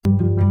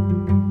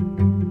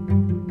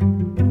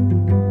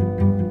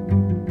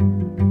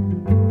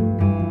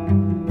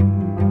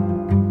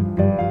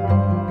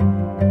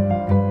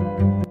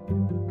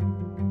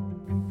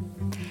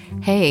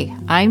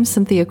I'm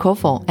Cynthia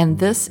Kofel, and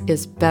this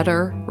is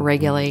Better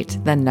Regulate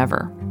Than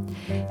Never.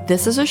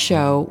 This is a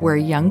show where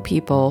young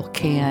people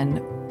can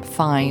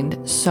find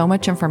so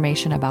much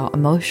information about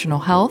emotional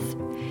health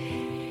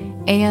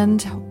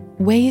and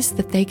ways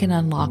that they can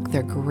unlock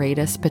their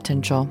greatest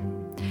potential.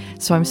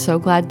 So I'm so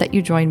glad that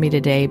you joined me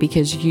today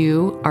because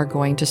you are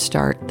going to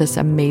start this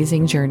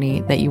amazing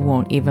journey that you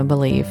won't even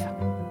believe.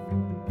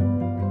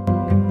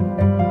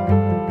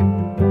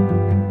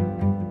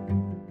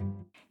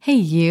 Hey,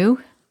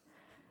 you.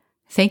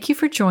 Thank you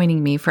for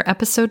joining me for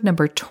episode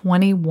number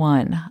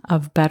 21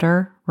 of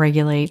Better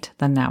Regulate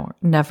Than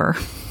Never.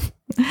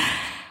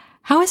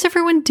 How is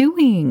everyone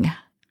doing?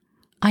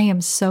 I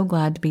am so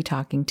glad to be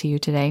talking to you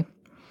today.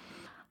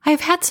 I've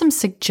had some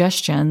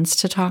suggestions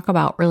to talk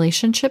about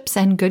relationships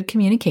and good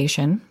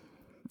communication,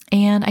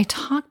 and I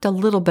talked a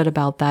little bit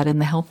about that in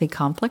the Healthy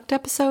Conflict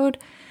episode,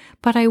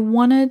 but I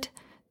wanted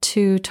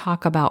to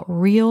talk about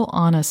real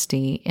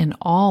honesty in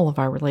all of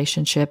our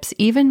relationships,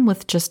 even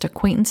with just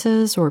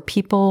acquaintances or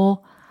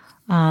people,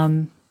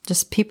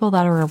 just people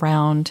that are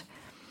around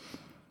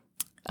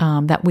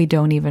that we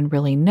don't even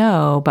really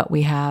know, but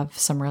we have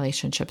some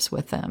relationships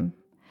with them.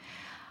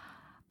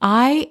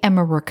 I am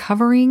a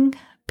recovering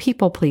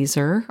people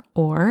pleaser,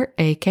 or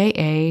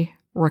AKA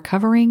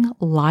recovering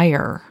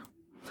liar.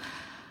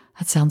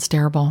 That sounds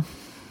terrible.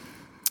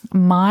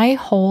 My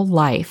whole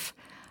life,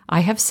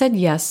 I have said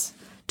yes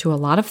to a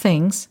lot of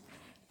things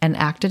and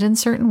acted in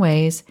certain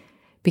ways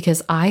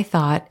because I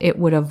thought it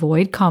would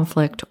avoid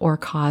conflict or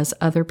cause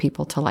other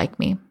people to like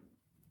me.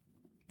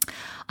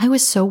 I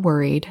was so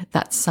worried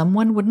that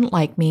someone wouldn't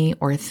like me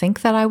or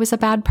think that I was a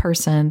bad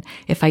person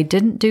if I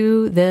didn't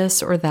do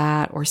this or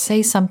that or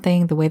say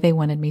something the way they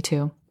wanted me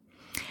to.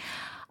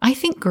 I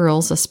think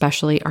girls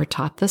especially are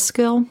taught this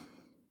skill.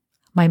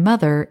 My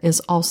mother is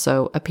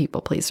also a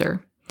people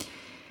pleaser.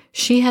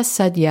 She has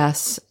said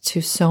yes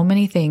to so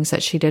many things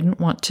that she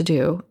didn't want to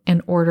do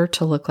in order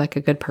to look like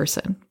a good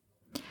person.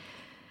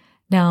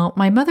 Now,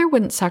 my mother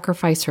wouldn't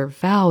sacrifice her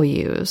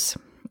values.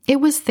 It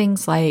was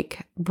things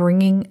like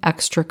bringing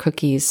extra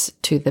cookies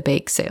to the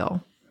bake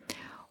sale,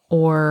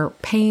 or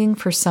paying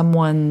for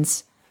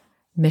someone's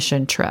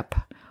mission trip,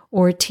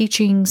 or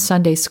teaching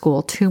Sunday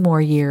school 2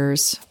 more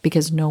years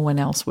because no one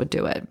else would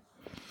do it.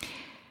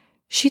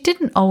 She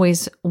didn't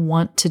always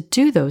want to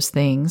do those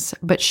things,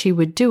 but she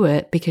would do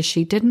it because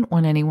she didn't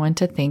want anyone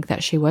to think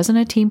that she wasn't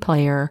a team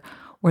player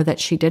or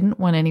that she didn't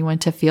want anyone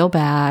to feel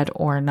bad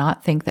or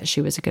not think that she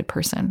was a good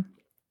person.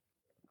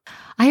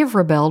 I have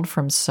rebelled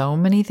from so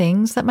many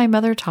things that my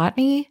mother taught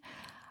me,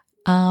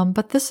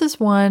 but this is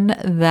one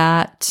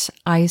that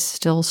I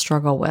still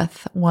struggle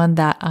with, one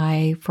that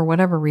I, for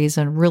whatever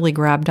reason, really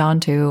grabbed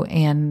onto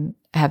and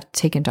have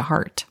taken to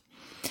heart.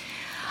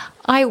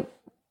 I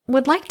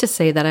would like to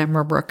say that I'm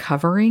a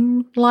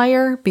recovering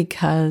liar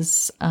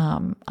because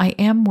I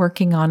am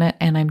working on it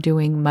and I'm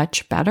doing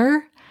much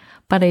better,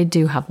 but I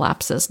do have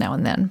lapses now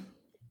and then.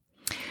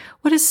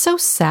 What is so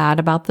sad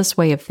about this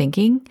way of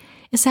thinking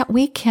is that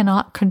we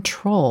cannot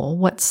control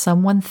what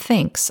someone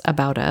thinks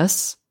about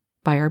us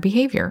by our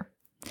behavior.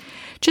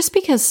 Just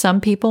because some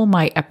people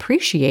might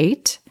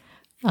appreciate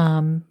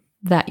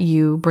that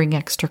you bring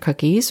extra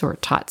cookies or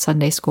taught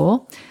Sunday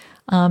school,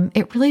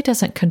 it really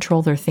doesn't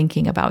control their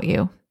thinking about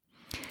you.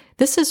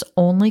 This is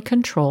only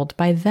controlled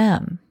by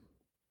them.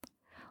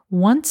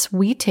 Once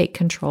we take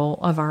control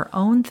of our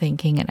own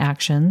thinking and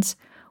actions,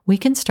 we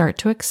can start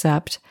to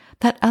accept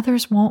that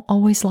others won't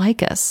always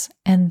like us,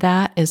 and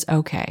that is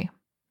okay.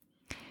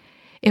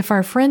 If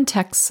our friend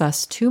texts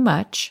us too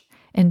much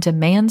and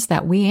demands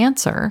that we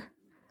answer,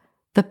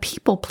 the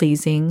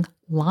people-pleasing,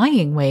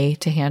 lying way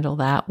to handle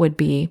that would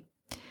be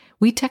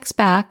we text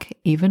back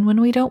even when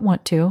we don't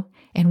want to,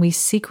 and we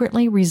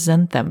secretly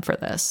resent them for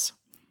this.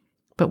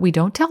 But we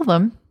don't tell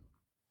them.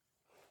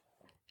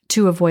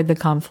 To avoid the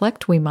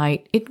conflict, we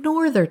might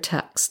ignore their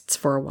texts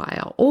for a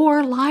while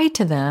or lie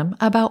to them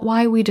about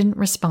why we didn't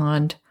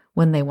respond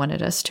when they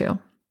wanted us to.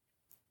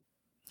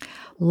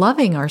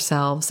 Loving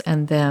ourselves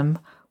and them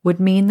would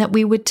mean that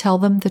we would tell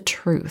them the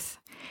truth,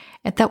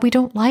 and that we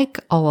don't like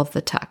all of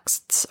the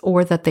texts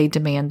or that they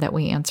demand that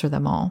we answer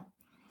them all.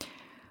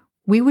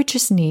 We would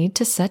just need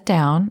to sit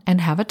down and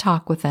have a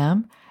talk with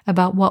them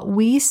about what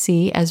we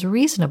see as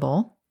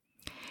reasonable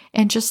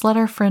and just let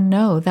our friend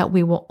know that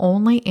we will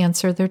only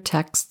answer their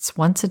texts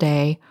once a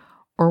day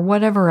or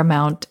whatever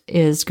amount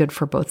is good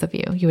for both of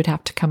you. You would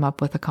have to come up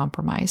with a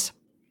compromise.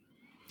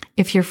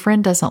 If your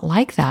friend doesn't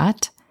like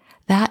that,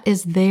 that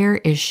is their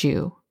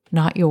issue,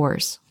 not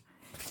yours.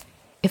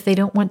 If they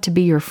don't want to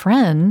be your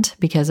friend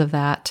because of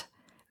that,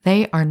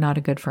 they are not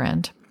a good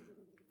friend.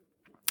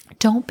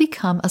 Don't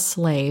become a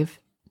slave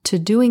to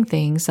doing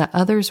things that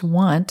others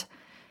want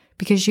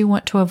because you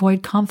want to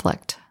avoid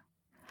conflict.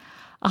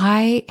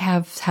 I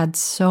have had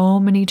so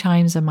many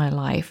times in my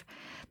life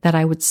that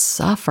I would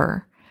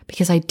suffer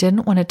because I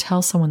didn't want to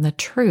tell someone the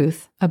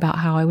truth about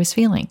how I was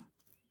feeling.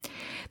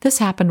 This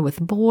happened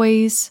with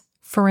boys,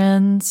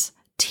 friends,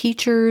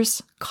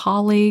 teachers,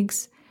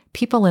 colleagues,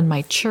 people in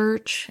my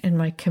church, in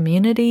my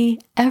community,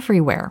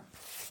 everywhere.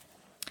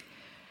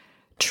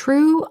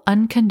 True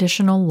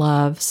unconditional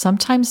love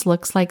sometimes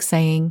looks like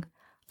saying,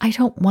 I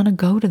don't want to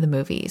go to the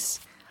movies.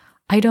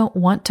 I don't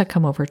want to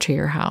come over to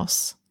your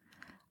house.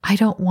 I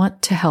don't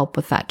want to help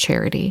with that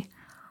charity.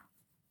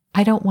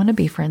 I don't want to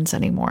be friends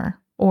anymore.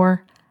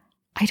 Or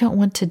I don't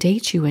want to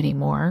date you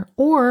anymore.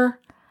 Or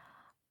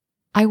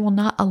I will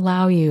not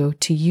allow you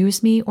to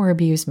use me or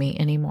abuse me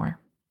anymore.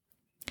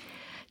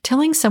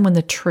 Telling someone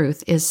the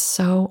truth is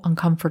so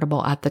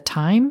uncomfortable at the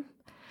time,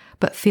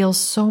 but feels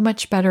so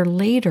much better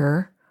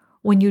later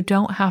when you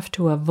don't have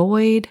to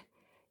avoid,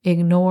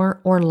 ignore,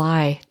 or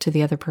lie to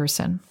the other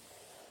person.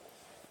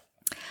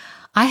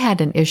 I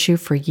had an issue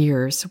for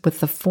years with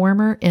the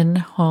former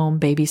in-home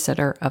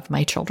babysitter of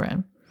my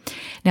children.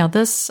 Now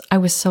I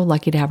was so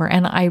lucky to have her,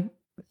 and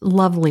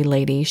lovely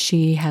lady.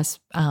 She has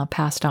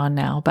passed on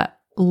now, but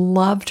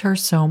loved her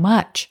so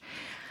much.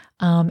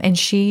 And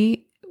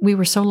we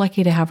were so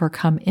lucky to have her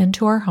come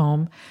into our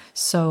home.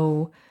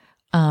 So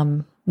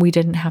we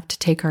didn't have to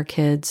take our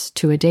kids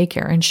to a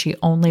daycare, and she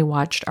only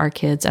watched our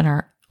kids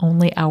and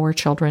only our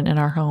children in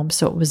our home.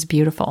 So it was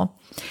beautiful.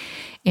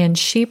 And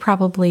she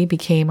probably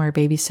became our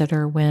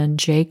babysitter when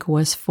Jake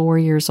was 4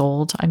 years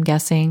old, I'm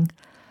guessing.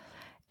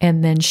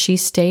 And then she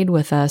stayed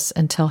with us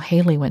until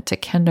Haley went to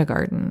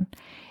kindergarten.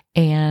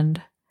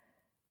 And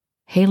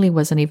Haley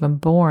wasn't even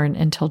born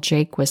until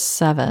Jake was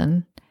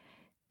 7.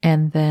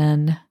 And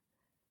then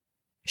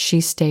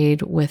she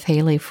stayed with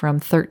Haley from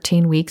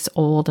 13 weeks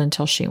old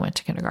until she went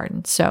to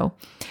kindergarten. So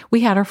we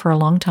had her for a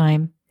long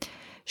time.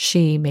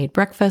 She made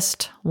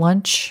breakfast,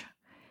 lunch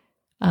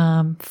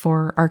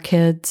for our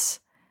kids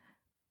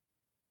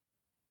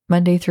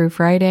Monday through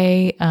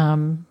Friday.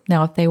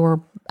 Now, if they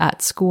were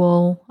at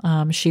school,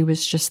 she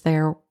was just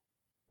there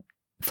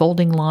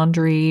folding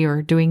laundry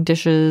or doing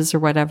dishes or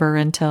whatever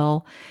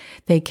until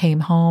they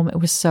came home. It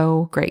was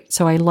so great.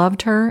 So I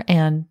loved her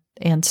and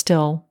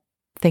still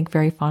think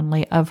very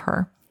fondly of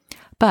her.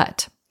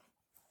 But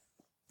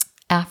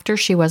after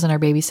she wasn't our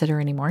babysitter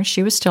anymore,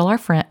 she was still our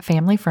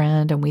family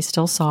friend, and we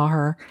still saw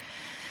her.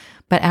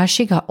 But as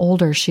she got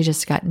older, she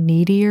just got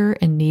needier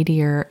and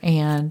needier,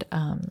 and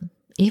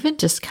even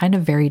just kind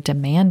of very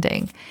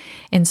demanding.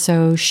 And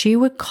so she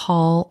would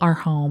call our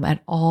home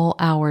at all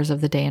hours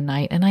of the day and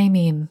night. And I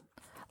mean,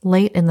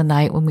 late in the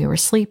night when we were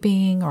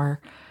sleeping, or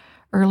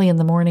early in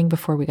the morning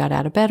before we got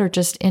out of bed, or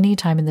just any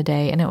time in the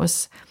day. And it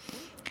was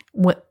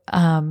what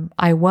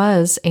I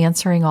was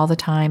answering all the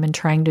time and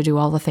trying to do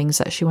all the things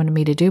that she wanted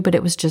me to do, but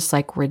it was just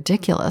like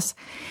ridiculous.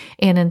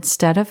 And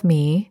instead of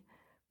me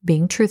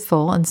being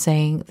truthful and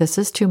saying, this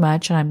is too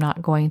much and I'm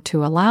not going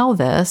to allow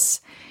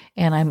this,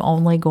 and I'm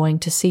only going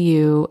to see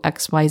you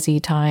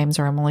XYZ times,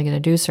 or I'm only going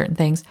to do certain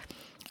things,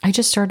 I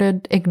just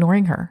started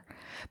ignoring her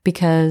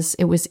because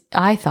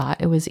I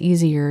thought it was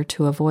easier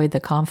to avoid the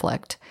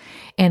conflict.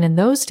 And in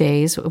those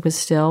days, it was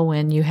still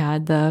when you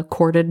had the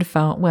corded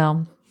phone.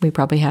 Well, we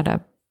probably had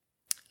a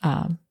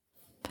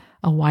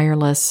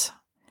wireless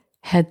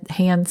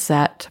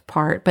handset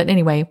part. But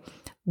anyway,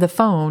 the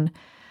phone,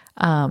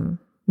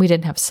 we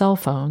didn't have cell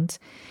phones,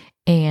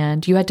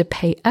 and you had to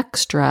pay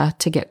extra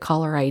to get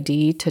caller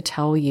ID to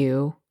tell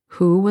you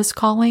who was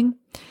calling.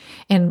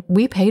 And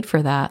we paid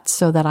for that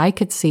so that I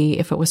could see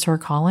if it was her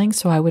calling,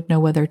 so I would know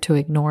whether to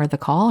ignore the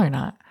call or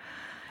not.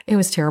 It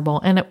was terrible.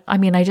 And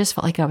I just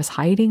felt like I was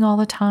hiding all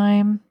the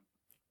time.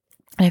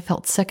 And I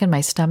felt sick in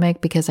my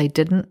stomach because I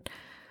didn't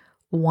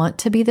want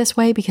to be this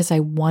way, because I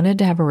wanted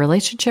to have a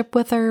relationship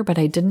with her, but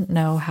I didn't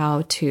know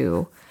how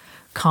to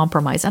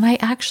compromise. And I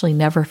actually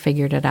never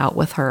figured it out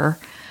with her.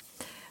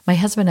 My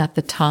husband at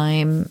the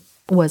time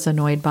was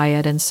annoyed by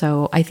it. And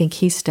so I think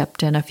he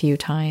stepped in a few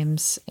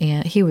times,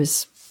 and it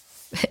was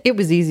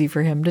easy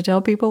for him to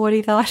tell people what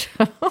he thought.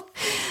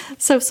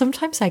 So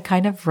sometimes I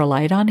kind of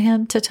relied on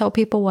him to tell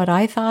people what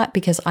I thought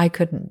because I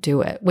couldn't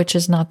do it, which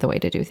is not the way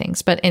to do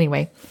things. But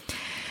anyway,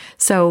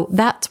 so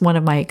that's one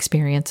of my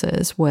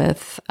experiences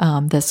with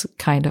this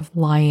kind of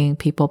lying,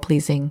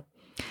 people-pleasing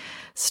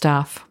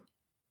stuff.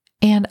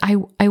 And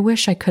I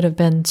wish I could have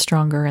been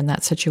stronger in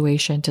that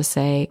situation to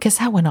say, because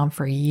that went on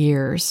for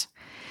years.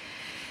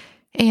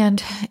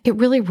 And it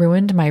really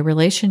ruined my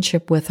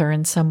relationship with her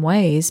in some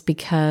ways,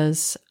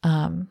 because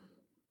I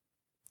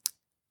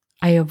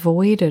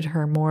avoided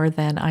her more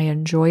than I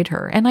enjoyed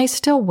her. And I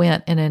still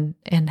went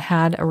and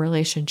had a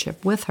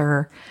relationship with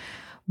her,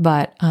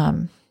 but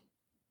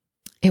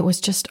it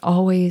was just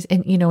always,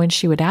 and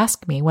she would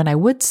ask me when I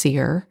would see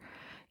her,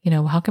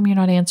 how come you're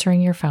not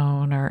answering your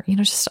phone, or,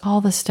 just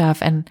all this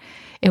stuff. And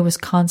it was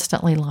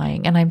constantly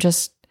lying. And I'm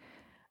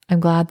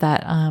glad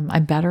that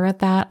I'm better at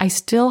that. I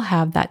still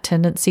have that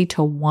tendency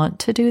to want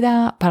to do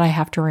that, but I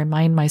have to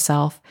remind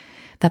myself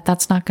that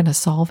that's not going to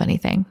solve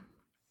anything.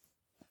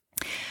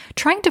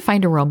 Trying to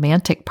find a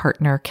romantic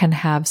partner can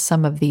have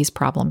some of these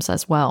problems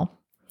as well.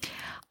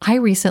 I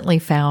recently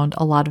found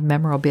a lot of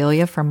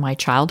memorabilia from my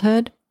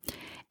childhood,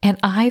 and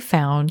I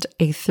found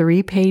a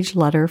 3-page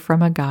letter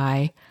from a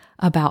guy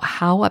about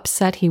how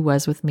upset he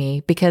was with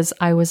me because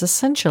I was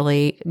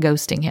essentially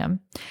ghosting him.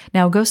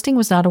 Now, ghosting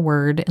was not a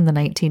word in the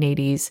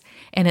 1980s,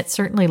 and it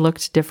certainly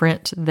looked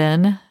different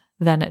then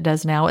than it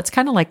does now. It's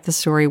kind of like the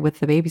story with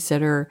the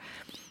babysitter.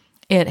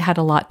 It had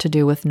a lot to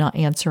do with not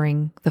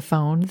answering the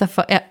phone.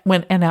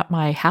 And at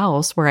my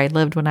house where I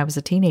lived when I was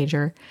a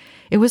teenager,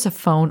 it was a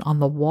phone on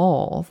the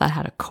wall that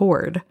had a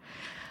cord.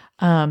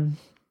 And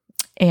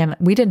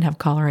we didn't have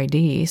caller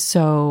ID.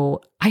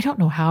 So I don't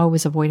know how I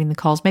was avoiding the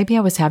calls. Maybe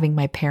I was having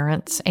my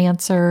parents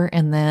answer.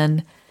 And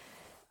then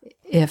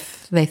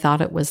if they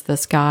thought it was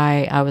this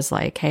guy, I was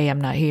like, hey,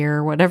 I'm not here,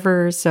 or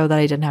whatever, so that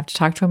I didn't have to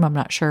talk to him. I'm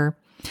not sure.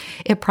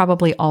 It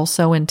probably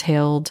also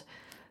entailed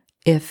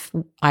if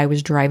I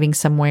was driving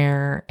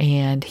somewhere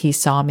and he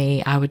saw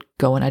me, I would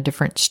go in a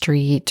different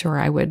street, or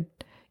I would,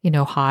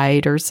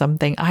 hide or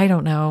something. I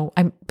don't know.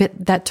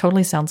 But that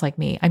totally sounds like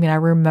me. I mean, I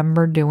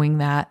remember doing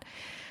that.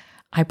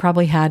 I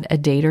probably had a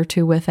date or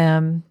two with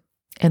him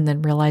and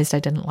then realized I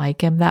didn't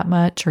like him that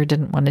much or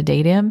didn't want to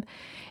date him.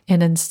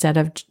 And instead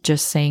of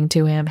just saying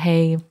to him,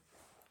 hey,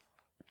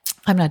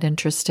 I'm not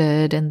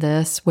interested in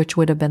this, which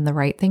would have been the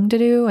right thing to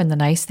do and the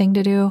nice thing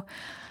to do,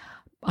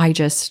 I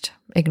just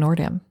ignored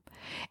him.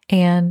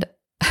 And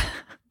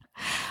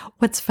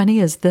what's funny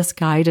is this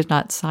guy did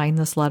not sign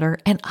this letter,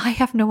 and I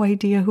have no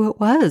idea who it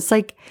was.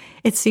 Like,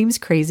 it seems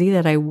crazy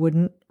that I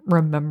wouldn't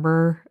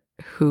remember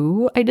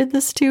who I did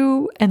this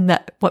to. And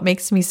that what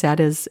makes me sad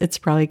is it's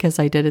probably because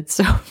I did it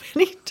so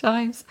many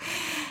times.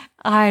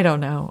 I don't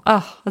know.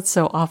 Oh, that's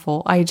so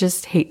awful. I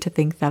just hate to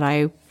think that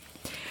I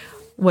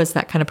was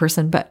that kind of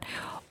person. But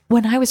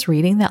when I was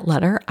reading that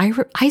letter,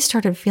 I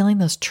started feeling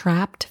those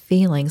trapped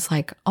feelings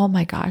like, oh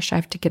my gosh, I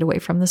have to get away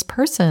from this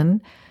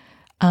person.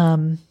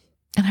 And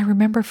I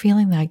remember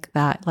feeling like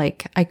that,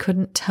 like I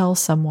couldn't tell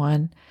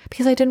someone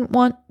because I didn't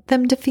want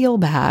them to feel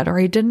bad, or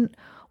I didn't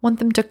want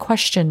them to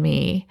question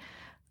me.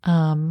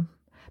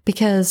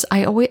 Because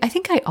I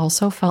think I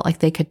also felt like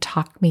they could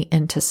talk me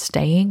into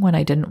staying when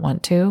I didn't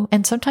want to.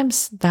 And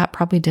sometimes that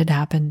probably did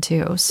happen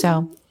too.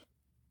 So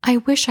I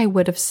wish I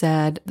would have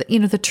said,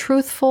 the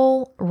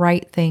truthful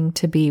right thing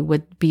to be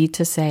would be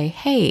to say,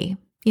 hey,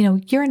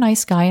 you're a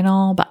nice guy and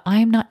all, but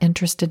I'm not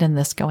interested in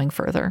this going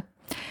further.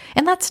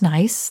 And that's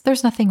nice.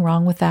 There's nothing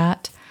wrong with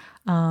that.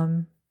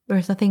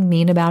 There's nothing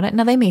mean about it.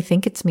 Now, they may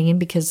think it's mean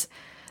because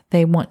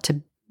they want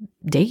to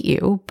date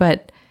you,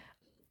 but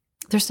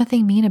there's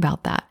nothing mean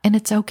about that. And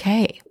it's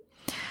okay.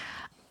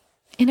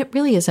 And it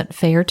really isn't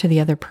fair to the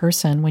other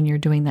person when you're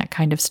doing that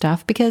kind of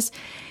stuff, because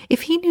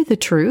if he knew the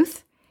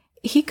truth,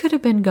 he could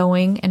have been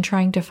going and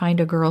trying to find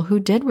a girl who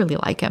did really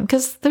like him,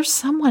 because there's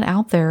someone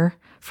out there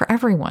for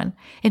everyone.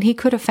 And he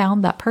could have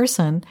found that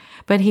person,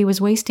 but he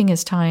was wasting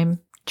his time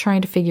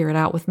trying to figure it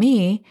out with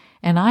me,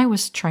 and I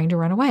was trying to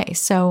run away.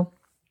 So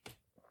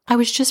I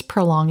was just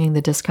prolonging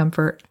the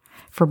discomfort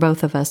for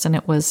both of us, and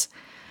it was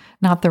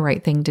not the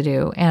right thing to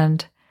do.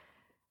 And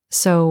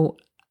so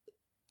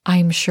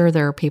I'm sure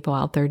there are people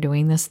out there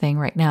doing this thing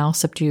right now,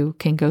 except you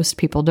can ghost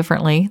people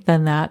differently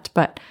than that.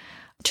 But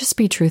just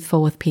be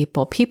truthful with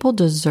people. People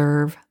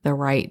deserve the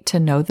right to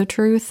know the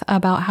truth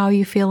about how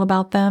you feel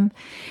about them.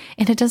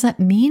 And it doesn't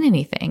mean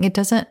anything. It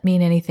doesn't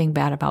mean anything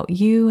bad about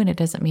you, and it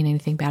doesn't mean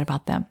anything bad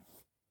about them.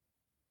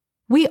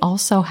 We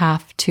also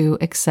have to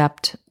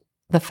accept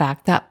the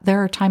fact that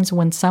there are times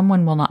when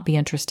someone will not be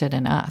interested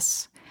in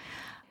us.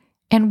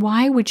 And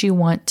why would you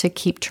want to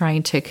keep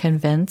trying to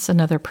convince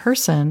another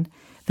person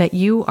that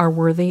you are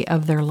worthy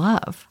of their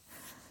love?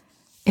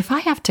 If I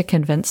have to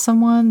convince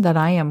someone that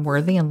I am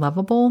worthy and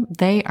lovable,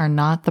 they are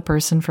not the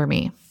person for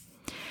me.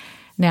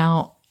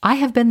 Now, I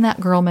have been that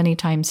girl many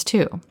times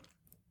too.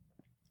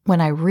 When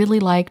I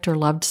really liked or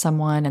loved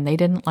someone and they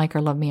didn't like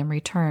or love me in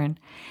return.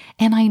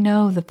 And I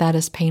know that that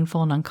is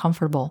painful and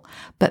uncomfortable,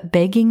 but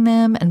begging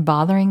them and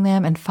bothering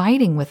them and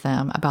fighting with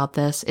them about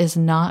this is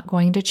not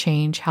going to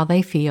change how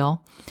they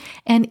feel.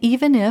 And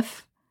even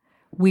if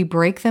we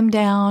break them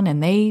down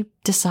and they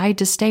decide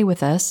to stay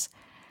with us,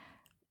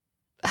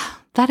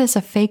 that is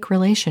a fake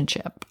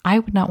relationship. I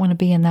would not want to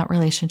be in that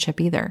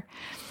relationship either.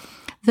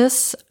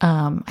 This,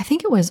 I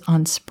think it was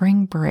on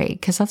spring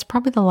break, because that's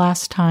probably the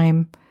last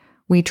time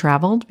we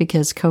traveled,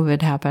 because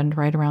COVID happened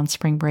right around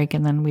spring break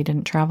and then we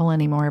didn't travel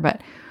anymore.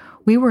 But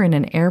we were in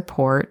an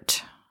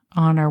airport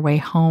on our way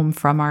home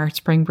from our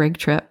spring break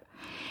trip.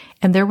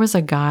 And there was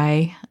a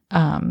guy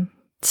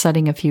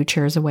sitting a few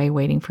chairs away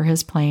waiting for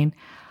his plane,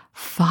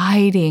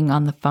 fighting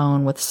on the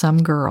phone with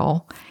some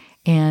girl.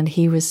 And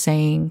he was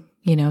saying,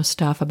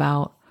 stuff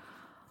about,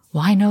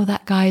 well, I know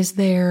that guy's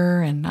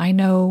there and I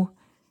know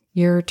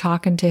you're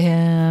talking to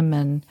him.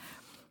 And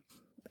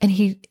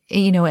he,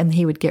 and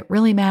he would get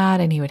really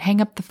mad and he would hang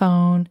up the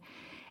phone.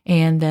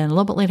 And then a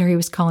little bit later, he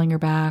was calling her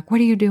back.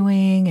 What are you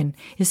doing? And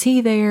is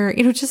he there?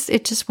 It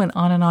just went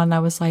on and on. And I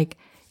was like,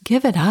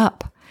 give it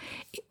up.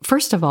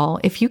 First of all,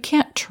 if you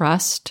can't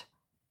trust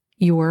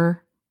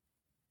your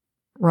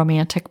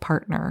romantic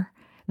partner,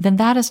 then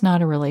that is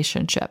not a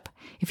relationship.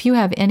 If you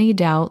have any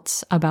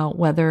doubts about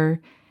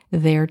whether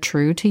they're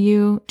true to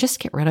you, just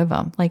get rid of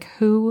them.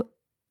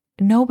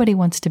 Nobody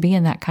wants to be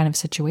in that kind of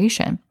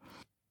situation.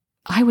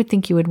 I would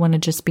think you would want to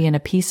just be in a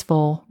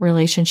peaceful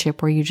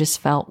relationship where you just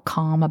felt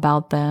calm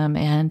about them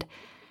and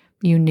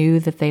you knew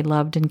that they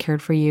loved and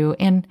cared for you.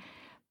 And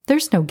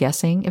There's no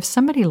guessing. If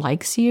somebody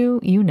likes you,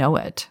 you know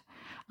it.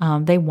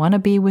 They want to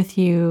be with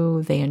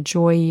you. They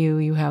enjoy you.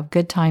 You have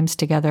good times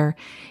together.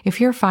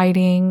 If you're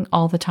fighting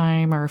all the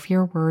time, or if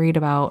you're worried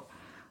about,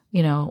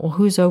 well,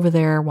 who's over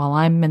there while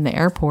I'm in the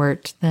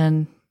airport,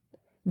 then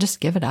just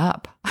give it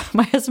up.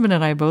 My husband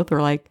and I both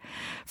were like,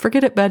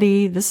 forget it,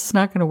 buddy. This is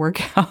not going to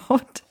work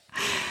out.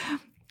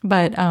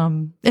 But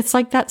it's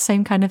like that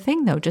same kind of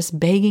thing, though, just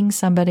begging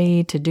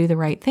somebody to do the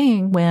right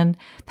thing when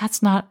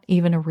that's not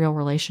even a real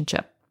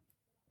relationship.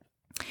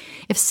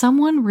 If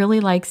someone really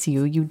likes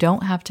you, you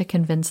don't have to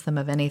convince them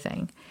of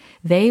anything.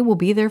 They will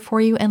be there for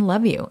you and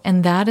love you.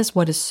 And that is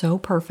what is so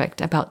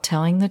perfect about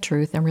telling the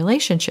truth in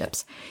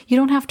relationships. You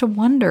don't have to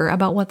wonder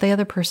about what the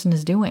other person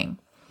is doing.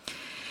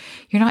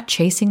 You're not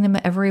chasing them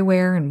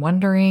everywhere and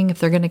wondering if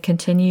they're going to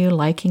continue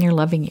liking or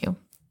loving you.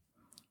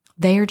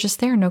 They are just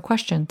there, no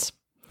questions.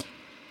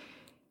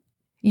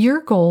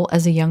 Your goal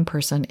as a young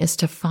person is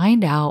to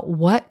find out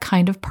what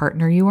kind of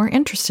partner you are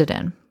interested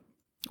in.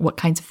 What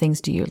kinds of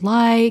things do you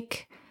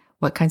like?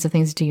 What kinds of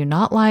things do you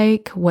not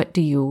like? What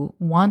do you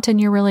want in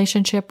your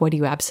relationship? What do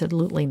you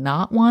absolutely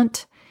not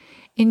want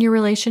in your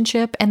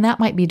relationship? And that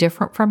might be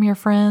different from your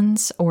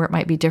friends, or it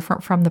might be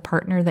different from the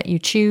partner that you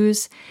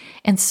choose.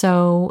 And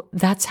so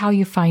that's how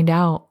you find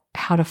out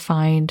how to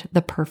find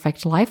the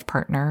perfect life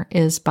partner,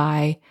 is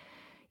by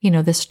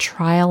this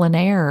trial and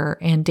error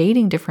and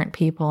dating different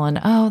people,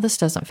 and, oh, this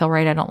doesn't feel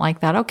right. I don't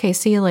like that. Okay,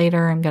 see you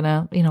later. I'm going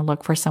to,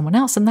 look for someone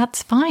else. And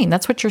that's fine.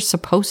 That's what you're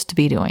supposed to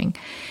be doing.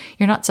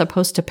 You're not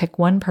supposed to pick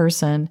one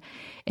person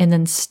and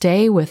then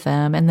stay with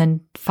them and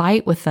then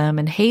fight with them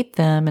and hate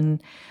them and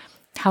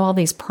have all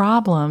these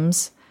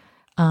problems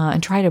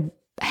and try to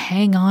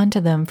hang on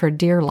to them for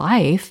dear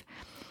life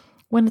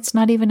when it's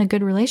not even a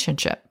good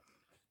relationship.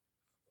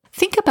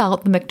 Think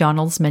about the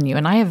McDonald's menu.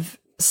 And I have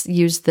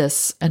used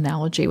this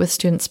analogy with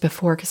students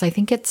before because I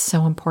think it's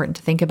so important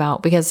to think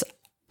about, because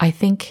I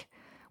think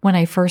when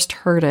I first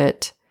heard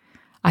it,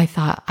 I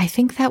thought, I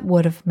think that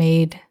would have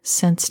made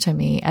sense to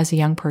me as a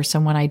young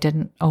person when I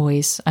didn't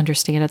always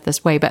understand it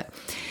this way.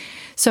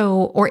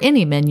 Or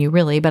any menu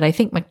really, but I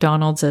think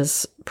McDonald's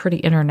is pretty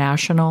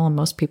international and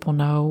most people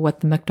know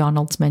what the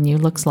McDonald's menu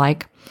looks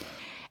like.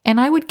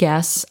 And I would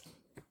guess,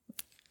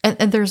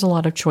 and there's a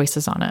lot of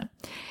choices on it.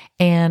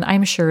 And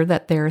I'm sure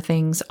that there are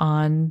things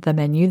on the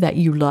menu that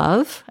you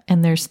love,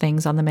 and there's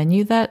things on the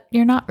menu that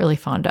you're not really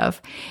fond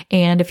of.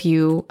 And if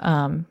you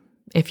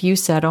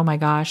said, oh my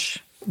gosh,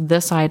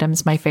 this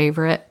item's my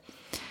favorite,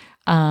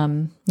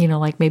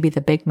 like maybe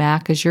the Big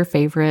Mac is your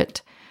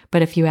favorite,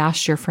 but if you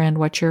asked your friend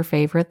what's your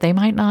favorite, they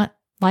might not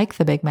like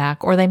the Big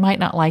Mac, or they might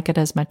not like it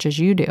as much as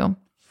you do.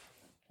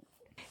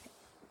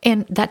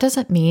 And that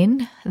doesn't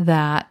mean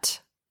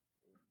that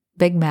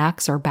Big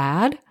Macs are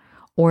bad,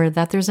 or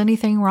that there's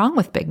anything wrong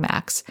with Big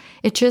Macs.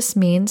 It just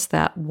means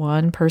that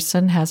one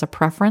person has a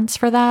preference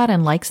for that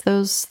and likes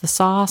the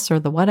sauce or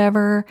the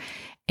whatever,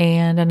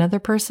 and another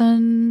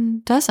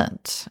person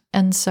doesn't.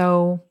 And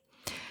so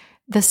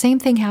the same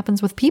thing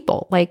happens with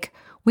people. Like,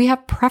 we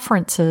have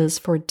preferences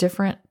for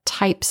different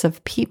types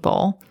of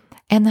people,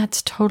 and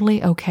that's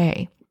totally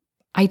okay.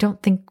 I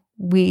don't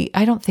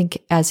think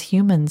as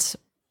humans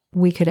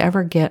we could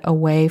ever get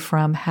away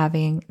from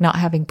not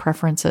having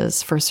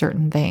preferences for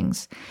certain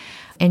things.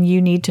 And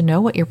you need to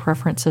know what your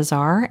preferences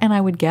are. And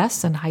I would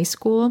guess in high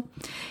school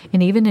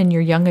and even in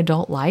your young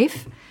adult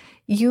life,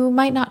 you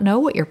might not know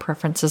what your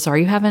preferences are.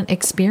 You haven't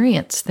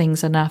experienced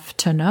things enough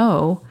to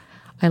know,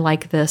 I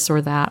like this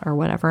or that or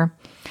whatever.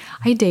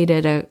 I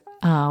dated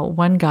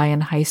one guy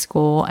in high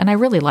school, and I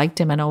really liked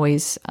him and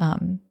always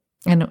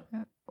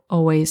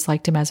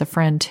liked him as a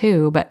friend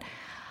too.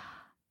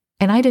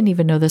 And I didn't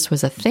even know this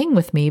was a thing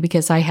with me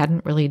because I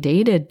hadn't really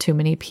dated too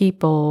many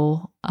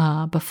people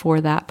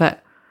before that.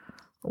 But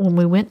when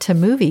we went to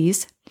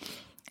movies,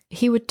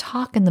 he would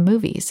talk in the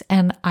movies,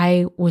 and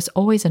I was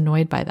always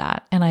annoyed by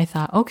that. And I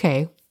thought,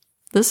 okay,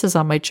 this is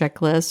on my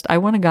checklist. I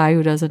want a guy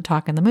who doesn't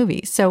talk in the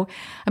movies. So,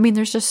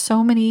 there's just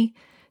so many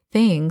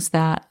things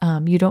that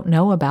you don't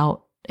know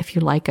about if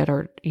you like it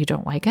or you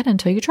don't like it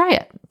until you try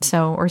it.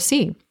 Or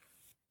see.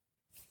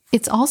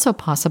 It's also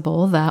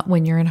possible that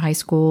when you're in high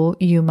school,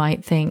 you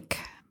might think,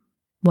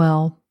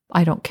 well,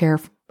 I don't care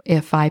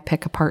if I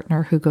pick a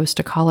partner who goes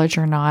to college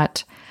or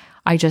not.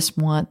 I just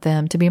want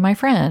them to be my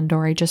friend,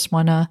 or I just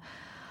want to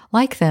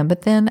like them.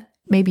 But then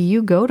maybe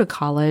you go to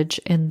college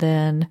and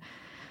then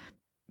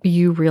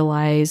you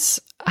realize,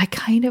 I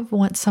kind of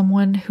want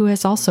someone who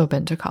has also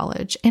been to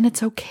college. And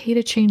it's okay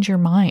to change your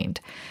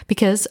mind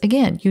because,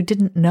 again, you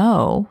didn't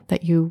know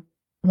that you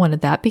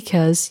wanted that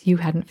because you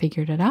hadn't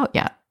figured it out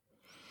yet.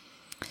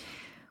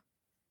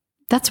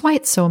 That's why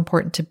it's so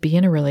important to be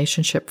in a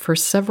relationship for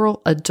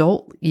several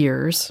adult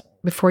years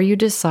before you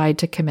decide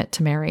to commit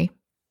to marry.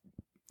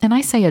 And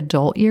I say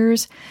adult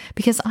years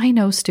because I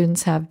know there are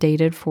students that have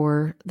dated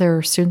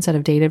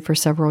for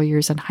several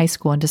years in high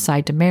school and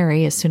decide to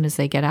marry as soon as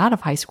they get out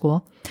of high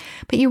school,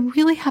 but you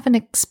really haven't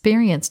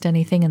experienced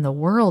anything in the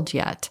world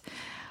yet.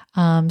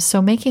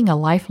 So making a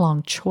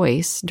lifelong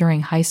choice during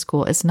high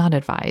school is not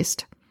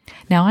advised.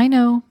 Now, I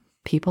know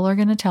people are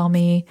going to tell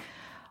me,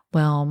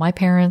 well, my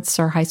parents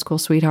are high school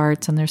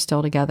sweethearts and they're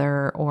still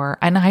together.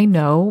 And I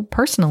know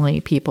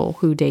personally people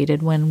who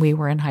dated when we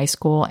were in high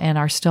school and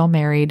are still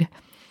married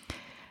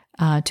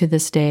to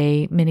this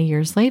day, many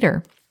years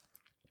later.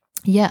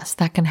 Yes,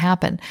 that can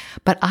happen.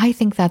 But I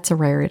think that's a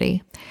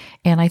rarity.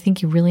 And I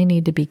think you really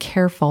need to be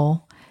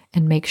careful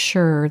and make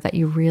sure that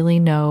you really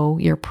know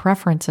your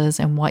preferences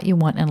and what you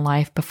want in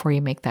life before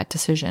you make that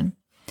decision.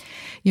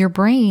 Your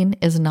brain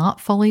is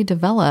not fully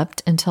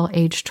developed until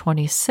age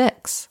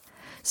 26.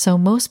 So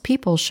most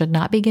people should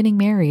not be getting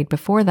married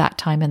before that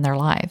time in their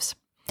lives.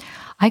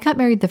 I got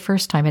married the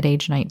first time at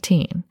age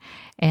 19,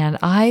 and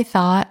I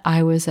thought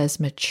I was as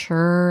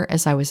mature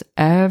as I was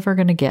ever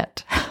going to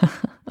get.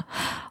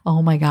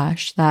 Oh my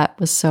gosh, that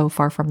was so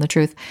far from the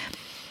truth.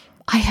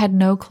 I had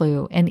no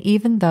clue. And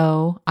even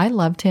though I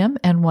loved him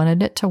and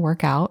wanted it to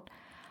work out,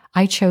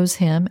 I chose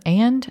him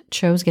and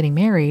chose getting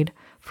married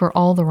for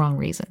all the wrong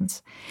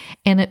reasons.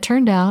 And it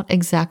turned out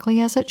exactly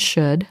as it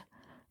should.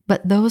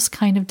 But those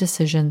kind of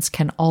decisions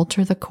can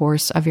alter the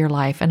course of your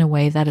life in a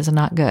way that is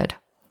not good.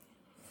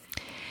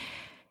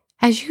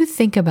 As you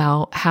think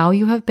about how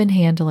you have been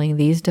handling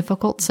these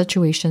difficult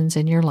situations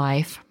in your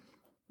life,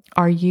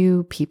 are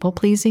you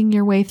people-pleasing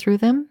your way through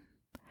them,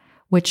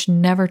 which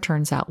never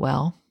turns out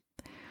well?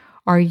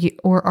 Are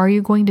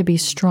you going to be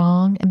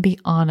strong and be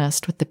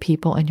honest with the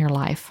people in your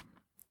life?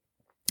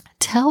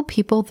 Tell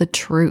people the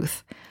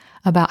truth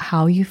about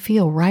how you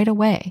feel right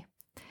away.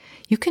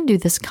 You can do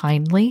this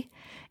kindly.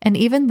 And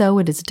even though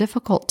it is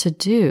difficult to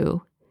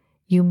do,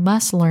 you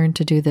must learn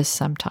to do this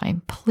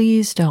sometime.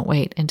 Please don't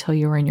wait until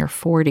you're in your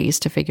 40s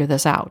to figure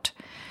this out.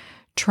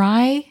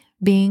 Try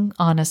being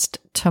honest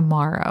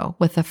tomorrow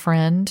with a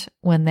friend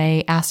when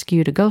they ask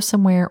you to go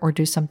somewhere or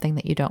do something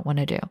that you don't want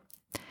to do.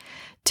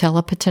 Tell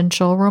a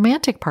potential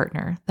romantic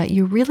partner that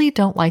you really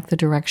don't like the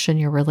direction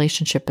your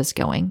relationship is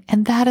going,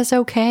 and that is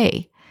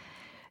okay.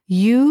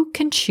 You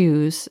can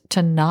choose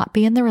to not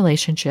be in the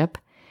relationship,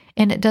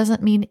 and it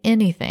doesn't mean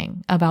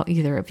anything about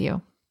either of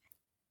you.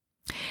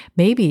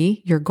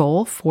 Maybe your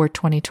goal for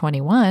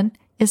 2021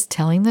 is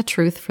telling the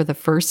truth for the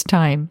first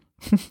time.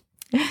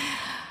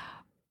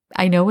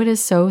 I know it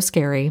is so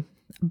scary,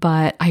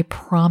 but I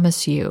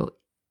promise you,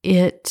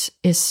 it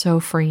is so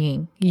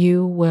freeing.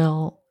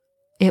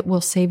 It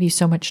will save you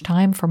so much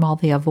time from all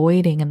the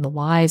avoiding and the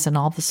lies and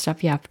all the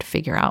stuff you have to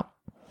figure out.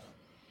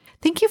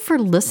 Thank you for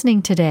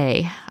listening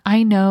today.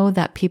 I know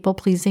that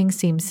people-pleasing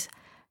seems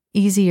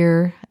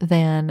easier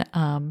than,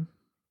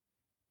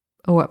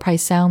 or it probably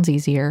sounds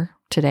easier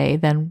today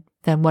than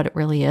what it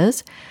really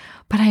is.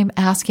 But I'm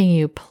asking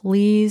you,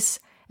 please,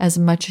 as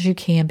much as you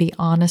can, be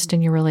honest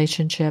in your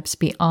relationships,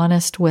 be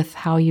honest with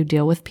how you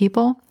deal with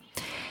people,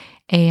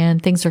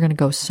 and things are going to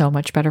go so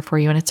much better for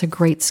you. And it's a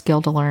great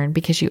skill to learn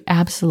because you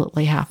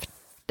absolutely have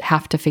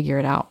to figure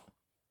it out.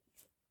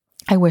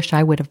 I wish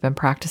I would have been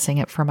practicing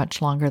it for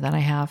much longer than I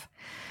have.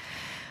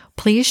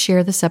 Please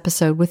share this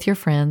episode with your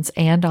friends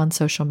and on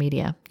social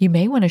media. You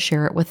may want to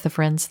share it with the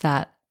friends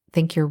that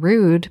think you're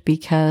rude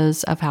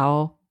because of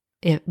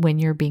when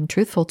you're being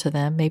truthful to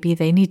them, maybe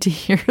they need to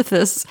hear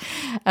this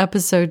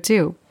episode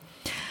too.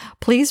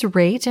 Please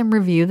rate and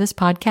review this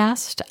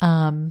podcast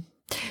on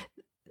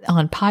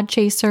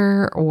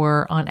Podchaser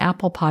or on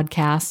Apple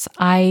Podcasts.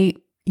 I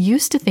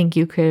used to think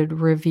you could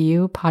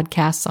review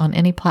podcasts on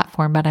any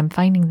platform, but I'm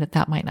finding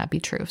that might not be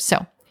true.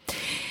 So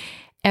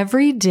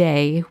every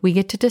day we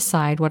get to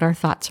decide what our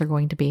thoughts are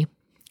going to be.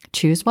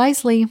 Choose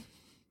wisely.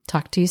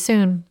 Talk to you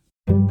soon.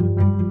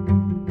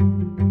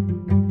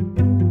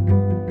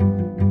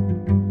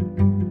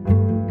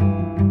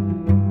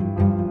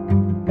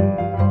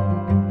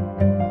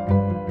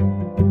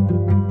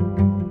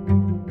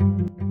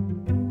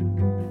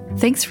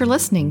 Thanks for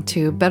listening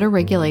to Better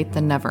Regulate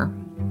Than Never.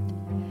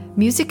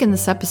 Music in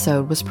this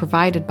episode was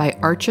provided by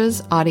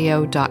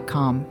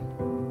archesaudio.com.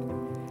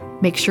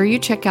 Make sure you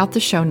check out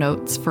the show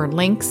notes for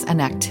links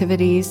and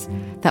activities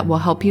that will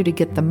help you to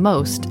get the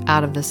most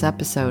out of this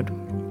episode.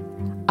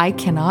 I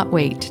cannot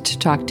wait to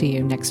talk to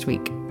you next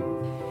week.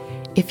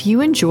 If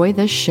you enjoy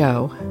this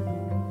show,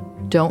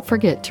 don't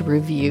forget to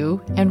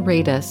review and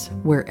rate us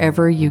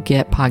wherever you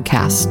get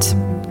podcasts.